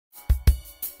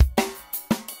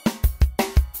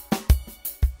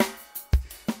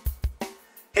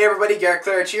Hey everybody, Garret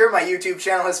Claridge here. My YouTube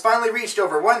channel has finally reached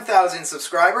over 1,000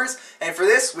 subscribers, and for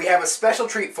this we have a special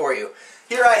treat for you.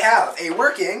 Here I have a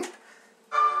working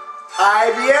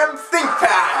IBM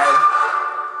Thinkpad.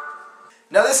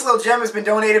 Now this little gem has been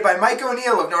donated by Mike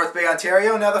O'Neill of North Bay,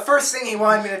 Ontario. Now the first thing he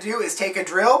wanted me to do is take a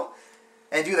drill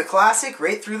and do the classic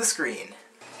right through the screen.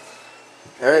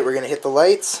 Alright, we're going to hit the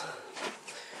lights.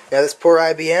 Now this poor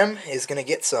IBM is going to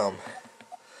get some.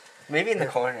 Maybe in the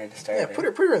corner to start. Yeah, put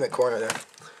her in the corner there.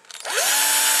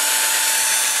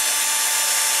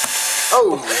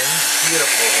 Oh,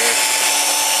 beautiful.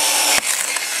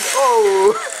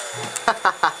 Oh.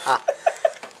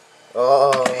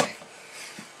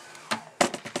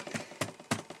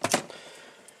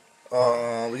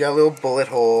 Oh, we got a little bullet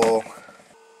hole.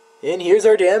 And here's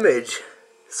our damage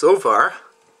so far.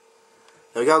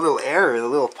 Now we got a little error. The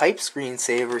little pipe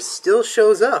screensaver still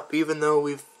shows up even though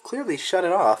we've clearly shut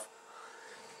it off.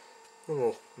 A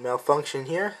little malfunction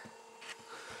here.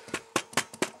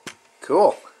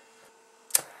 Cool.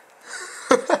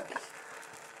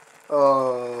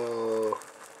 Oh.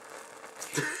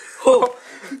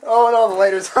 Oh, and all the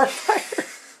lighter's on fire.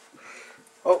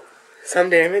 Oh, some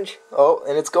damage. Oh,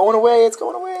 and it's going away, it's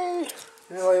going away.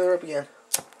 Let me light her up again.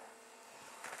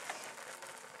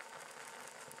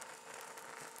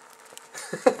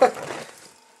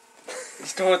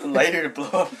 Just don't want the lighter to blow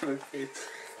up my face.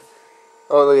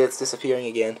 Oh, look, it's disappearing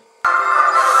again.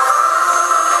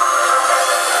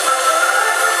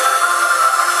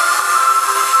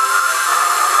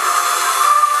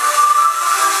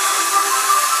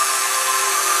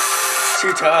 It's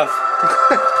too tough.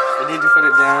 I need to put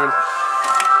it down.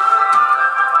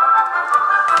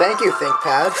 Thank you,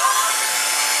 Thinkpad.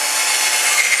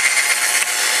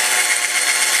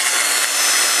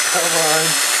 Come on.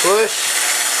 Push.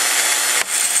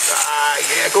 Ah,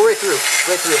 yeah, go right through.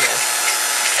 Right through, man.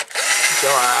 Go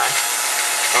on.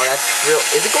 Oh, that's real.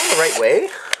 Is it going the right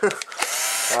way?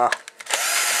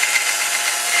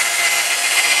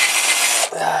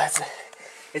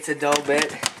 It's a dull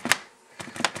bit.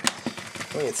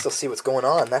 We can still see what's going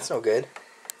on. That's no good.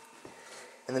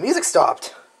 And the music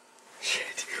stopped.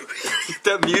 Shit. Get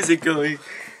that music going. You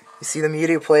see the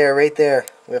media player right there.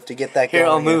 We have to get that going.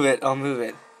 Here, I'll move it. I'll move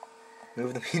it.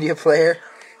 Move the media player.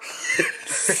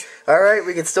 Alright,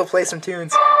 we can still play some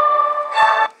tunes.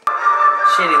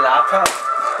 Shitty laptop.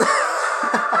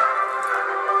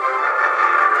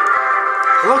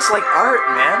 It looks like art,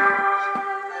 man.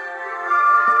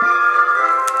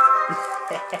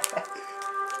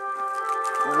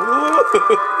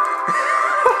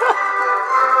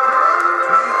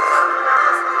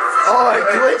 Oh, I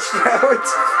glitched out.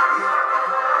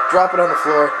 Drop it on the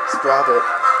floor. Just drop it.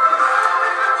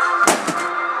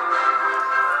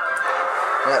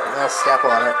 Yeah, now step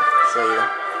on it. So you.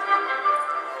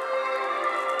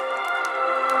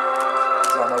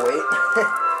 It's on my weight.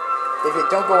 If it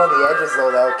don't go on the edges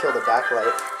though, that'll kill the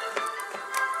backlight.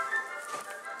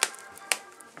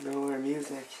 No more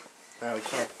music. No, we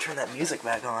can't turn that music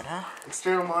back on, huh?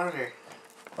 External monitor.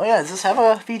 Oh yeah, does this have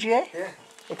a VGA? Yeah.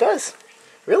 It does.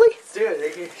 Really? Let's do it,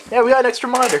 right here. Yeah, we got an extra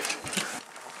monitor.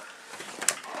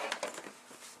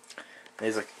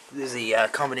 There's a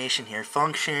combination here.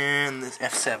 Function, this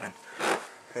F7.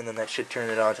 And then that should turn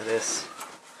it on to this.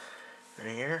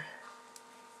 Right here.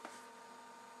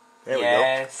 There we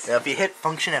go. Now if you hit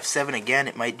function F7 again,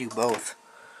 it might do both.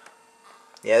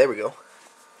 Yeah, there we go.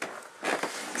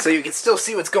 So you can still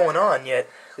see what's going on, yet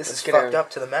this is fucked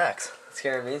up to the max. Let's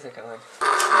get our music on.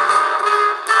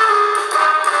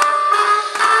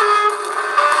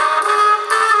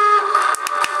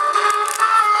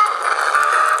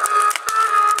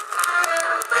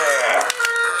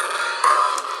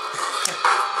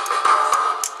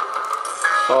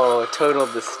 Oh, total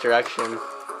destruction.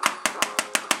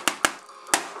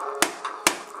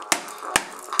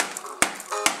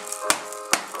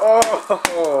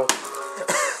 Oh!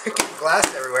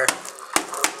 Glass everywhere.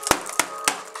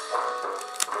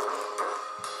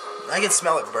 I can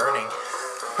smell it burning.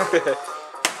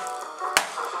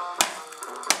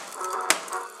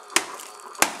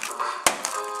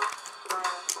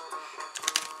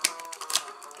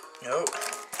 Nope.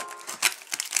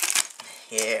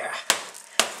 Yeah.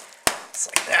 It's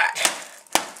like that.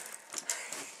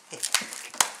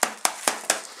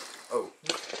 Oh,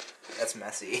 that's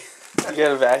messy. You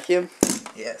got a vacuum?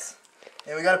 Yes.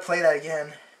 And we gotta play that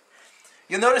again.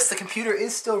 You'll notice the computer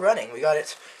is still running. We got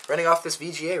it running off this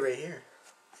VGA right here.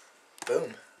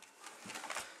 Boom.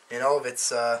 And all of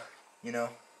its, you know,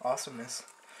 awesomeness.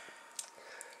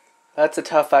 That's a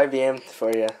tough IBM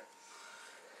for you.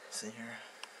 See here.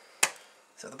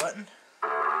 Is that the button?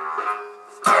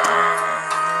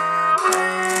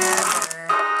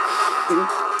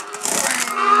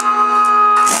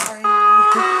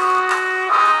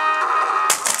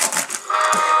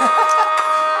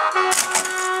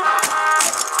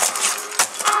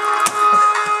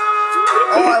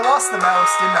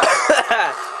 mouse, didn't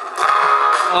I?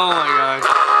 Oh my god.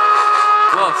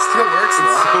 Well, it still works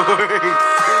though.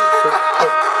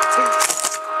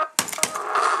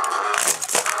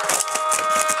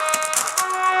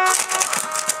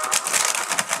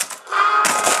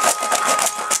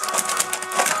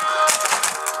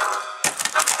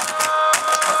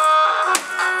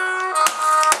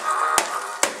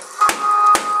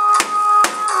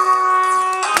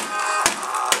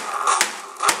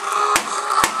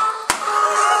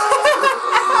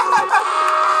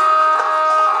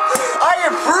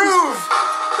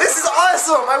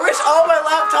 I wish all my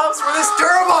laptops were this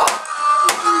durable!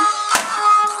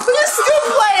 It's still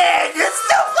playing! It's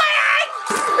still playing!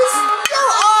 It's still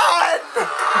on!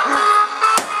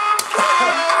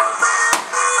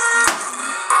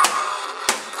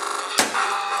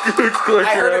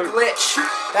 I heard a glitch.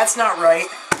 That's not right.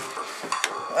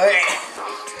 Okay.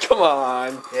 Come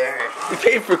on. There. You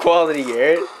paid for quality,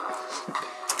 Garret.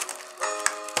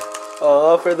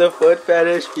 Oh, for the foot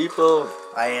fetish people.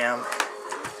 I am.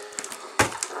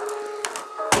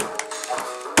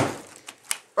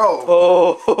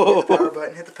 Oh. Hit the power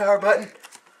button. Hit the power button.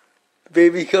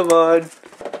 Baby, come on.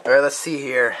 Alright, let's see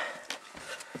here.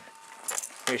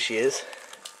 Here she is.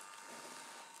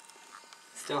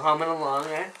 Still humming along,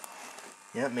 eh?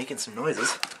 Yeah, making some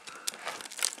noises.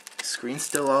 Screen's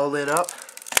still all lit up.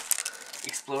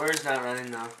 Explorer's not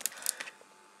running though.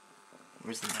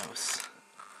 Where's the mouse?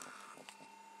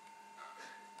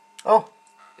 Oh.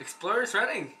 Explorer's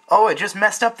running. Oh, it just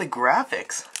messed up the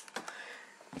graphics.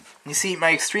 You see,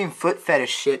 my extreme foot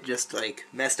fetish shit just, like,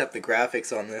 messed up the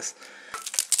graphics on this.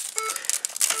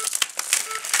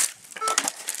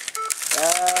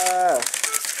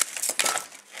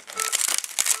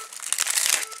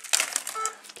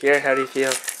 Garret, how do you feel?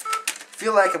 I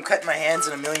feel like I'm cutting my hands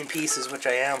in a million pieces, which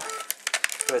I am.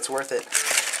 But it's worth it.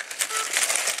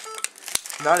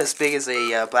 Not as big as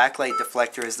a blacklight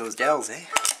deflector as those Dells, eh?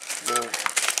 No.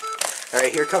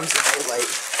 Alright, here comes the light.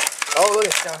 Oh, look,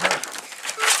 it's down here.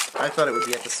 I thought it would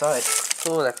be at the side.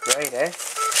 Oh, that's bright, eh?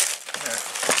 Yeah.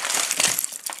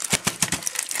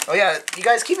 Oh yeah, you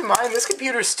guys keep in mind, this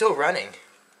computer is still running.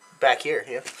 Back here,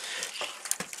 yeah.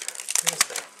 There's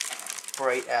the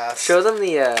bright ass. Show them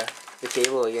the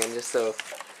cable again, just so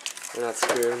we're not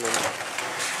screwing them.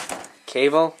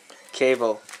 Cable,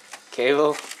 cable,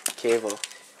 cable, cable.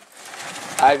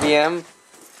 IBM,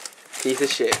 piece of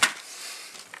shit.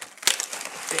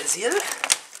 Is it?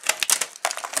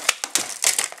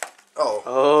 Oh.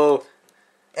 Oh.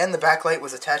 And the backlight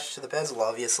was attached to the bezel,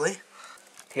 obviously.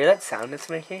 Hear that sound it's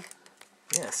making?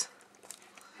 Yes.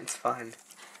 It's fun.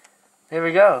 There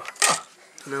we go.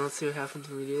 Now let's see what happens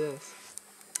when we do this.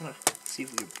 Let's see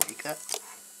if we can break that.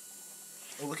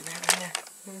 Oh, look at that right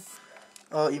there.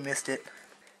 Oh, you missed it.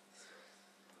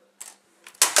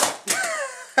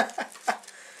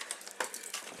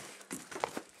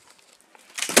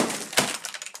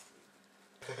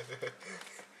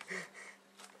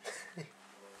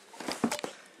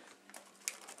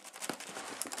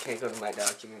 Can't go to my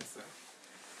documents though.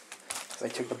 So I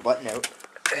took the button out.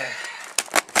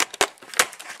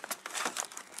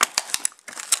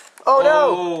 Oh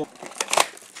no!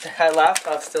 That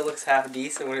laptop still looks half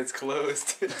decent when it's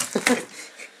closed.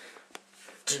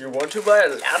 Do you want to buy a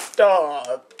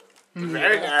laptop?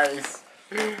 Very nice.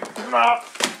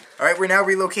 Alright, we're now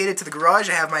relocated to the garage.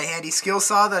 I have my handy skill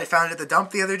saw that I found at the dump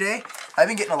the other day. I've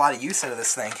been getting a lot of use out of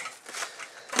this thing.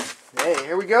 Hey,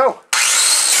 here we go.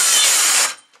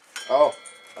 Oh,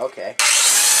 okay.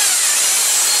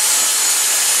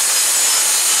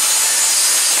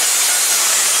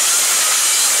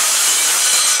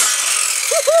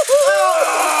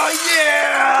 Oh,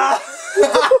 yeah!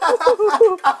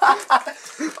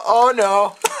 Oh,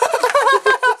 no.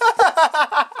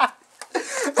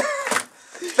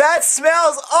 That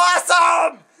smells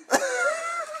awesome!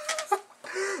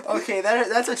 Okay,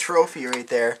 that's a trophy right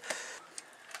there.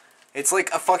 It's like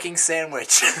a fucking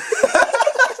sandwich.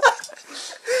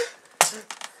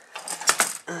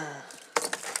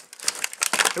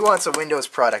 Who wants a Windows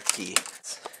product key?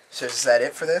 So is that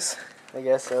it for this? I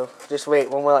guess so. Just wait,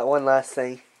 one last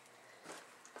thing.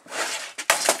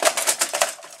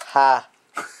 Ha.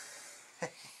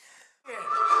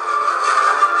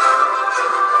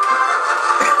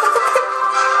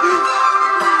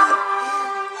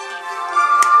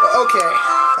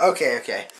 Okay.